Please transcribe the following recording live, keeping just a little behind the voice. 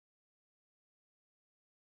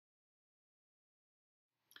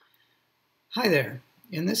Hi there.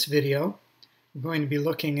 In this video, we're going to be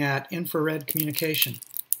looking at infrared communication.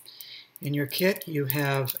 In your kit, you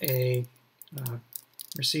have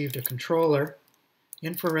received a controller,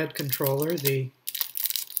 infrared controller. The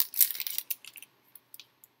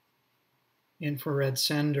infrared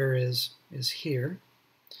sender is here.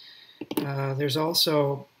 There's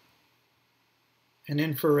also an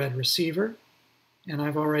infrared receiver, and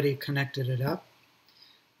I've already connected it up.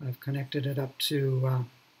 I've connected it up to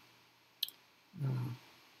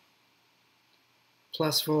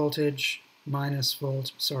plus voltage,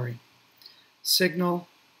 signal,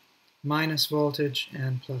 minus voltage,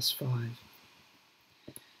 and +5.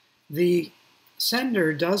 The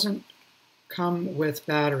sender doesn't come with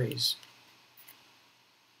batteries,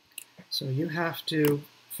 so you have to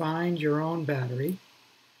find your own battery.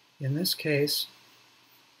 In this case,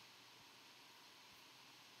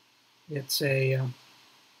 it's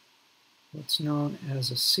what's known as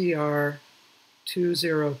a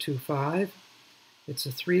CR2025. It's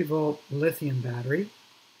a 3-volt lithium battery.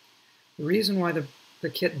 The reason why the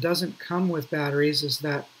kit doesn't come with batteries is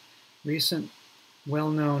that recent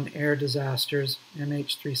well-known air disasters,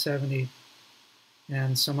 MH370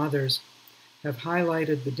 and some others, have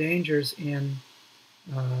highlighted the dangers in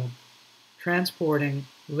transporting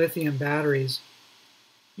lithium batteries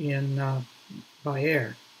by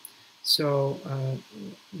air. So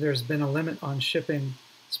there's been a limit on shipping,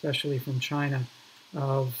 especially from China,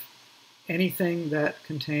 of anything that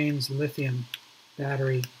contains lithium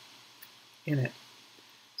battery in it.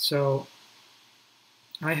 So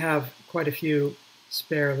I have quite a few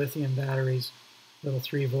spare lithium batteries, little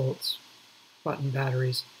 3 volts button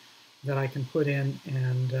batteries that I can put in,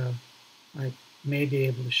 and I may be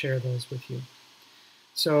able to share those with you.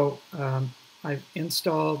 So I've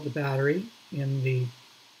installed the battery in the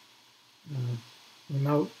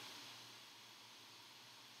remote.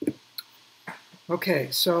 Okay,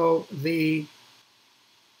 so the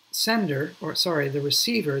receiver,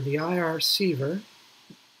 the IR receiver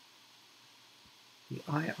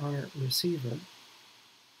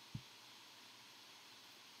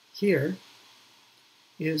here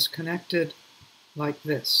is connected like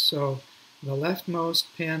this. So the leftmost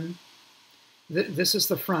pin, this is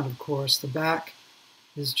the front, of course. The back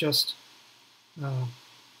is just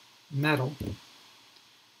metal.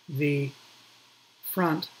 The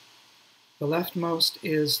front, the leftmost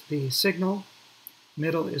is the signal,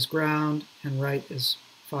 middle is ground, and right is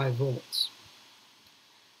 5 volts.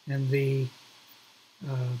 And the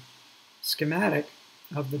schematic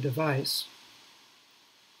of the device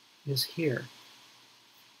is here.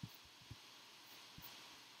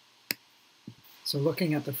 So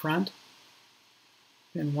looking at the front,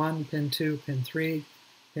 pin 1, pin 2, pin 3,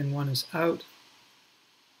 pin 1 is out,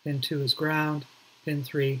 pin 2 is ground, pin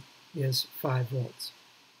 3 is 5 volts.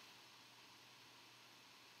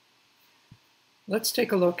 Let's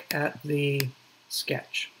take a look at the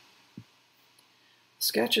sketch. The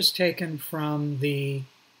sketch is taken from the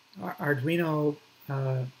Arduino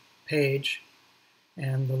page,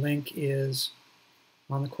 and the link is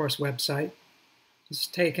on the course website. It's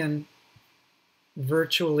taken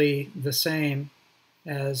virtually the same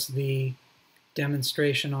as the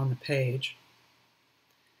demonstration on the page.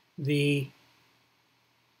 The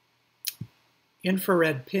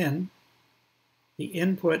infrared pin, the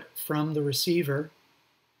input from the receiver,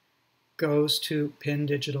 goes to pin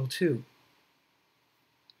digital 2.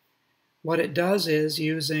 What it does is,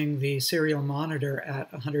 using the serial monitor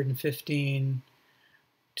at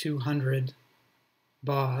 115/200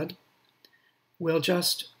 baud, we'll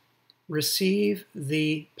just receive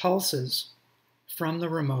the pulses from the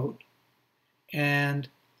remote and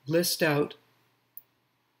list out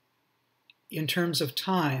in terms of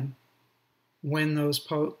time when those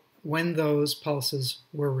pulses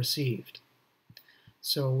were received.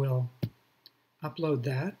 So we'll upload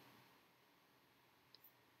that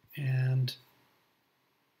and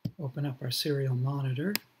open up our serial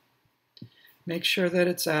monitor. Make sure that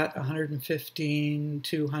it's at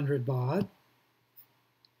 115/200 baud,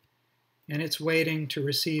 and it's waiting to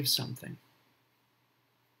receive something.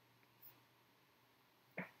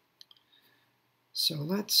 So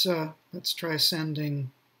let's try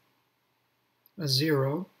sending a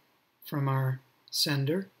 0 from our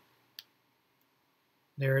sender.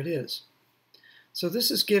 There it is. So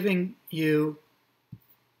this is giving you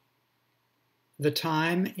the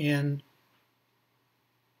time in,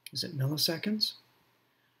 is it milliseconds?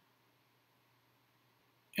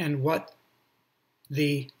 And what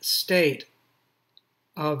the state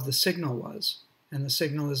of the signal was. And the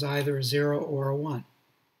signal is either a 0 or a 1.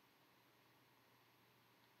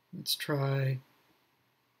 Let's try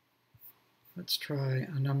Let's try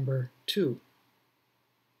a number 2.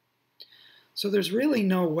 So there's really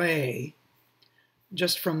no way,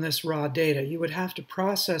 just from this raw data, you would have to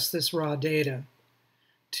process this raw data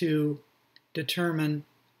to determine,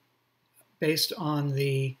 based on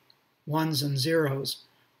the ones and zeros,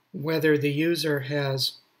 whether the user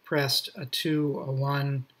has pressed a 2, a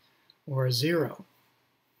 1, or a 0.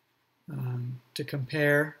 To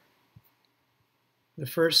compare the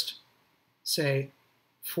first, say,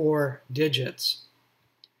 4 digits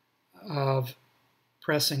of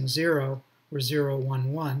pressing 0 or 0,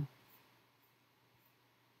 1, 1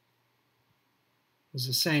 was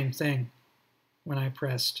the same thing when I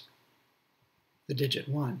pressed the digit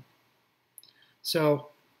 1. So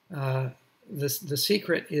the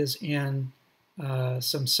secret is in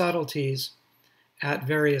some subtleties at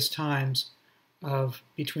various times of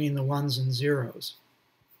between the ones and zeros.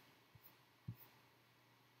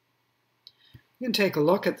 You can take a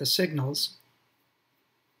look at the signals.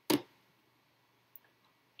 I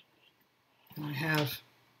have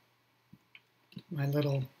my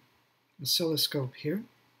little oscilloscope here.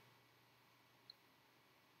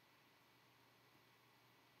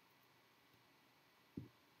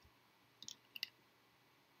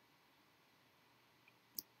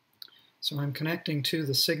 So I'm connecting to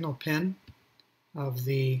the signal pin of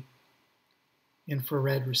the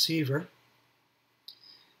infrared receiver.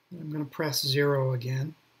 I'm going to press 0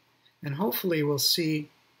 again, and hopefully we'll see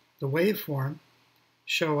the waveform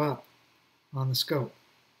show up on the scope.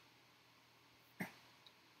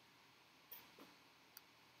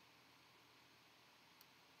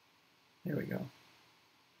 There we go.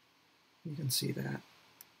 You can see that.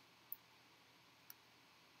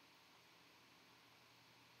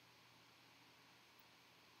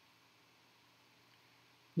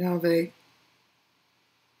 Now they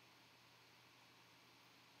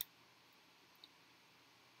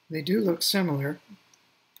do look similar,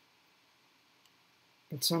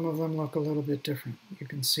 but some of them look a little bit different. You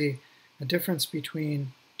can see a difference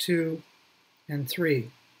between 2 and 3.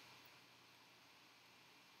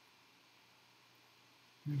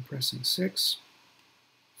 I'm pressing 6,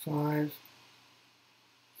 5,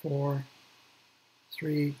 4,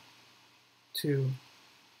 3, 2,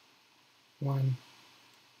 1,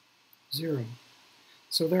 0.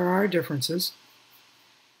 So there are differences,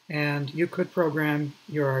 and you could program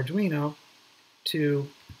your Arduino to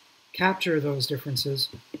capture those differences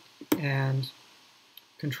and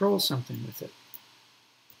control something with it.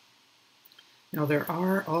 Now there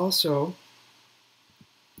are also,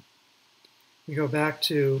 we go back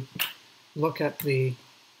to look at the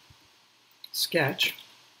sketch.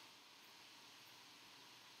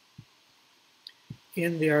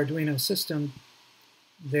 In the Arduino system,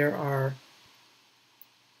 there are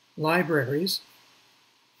libraries.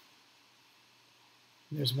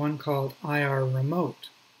 There's one called IR Remote.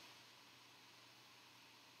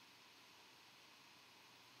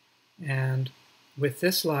 And with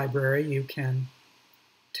this library, you can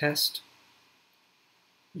test,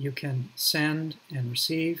 you can send and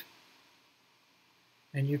receive,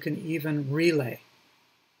 and you can even relay.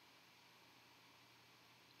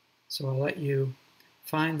 So I'll let you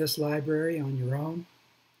find this library on your own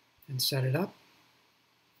and set it up.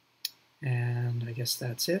 And I guess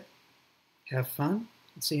that's it. Have fun,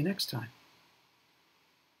 and see you next time.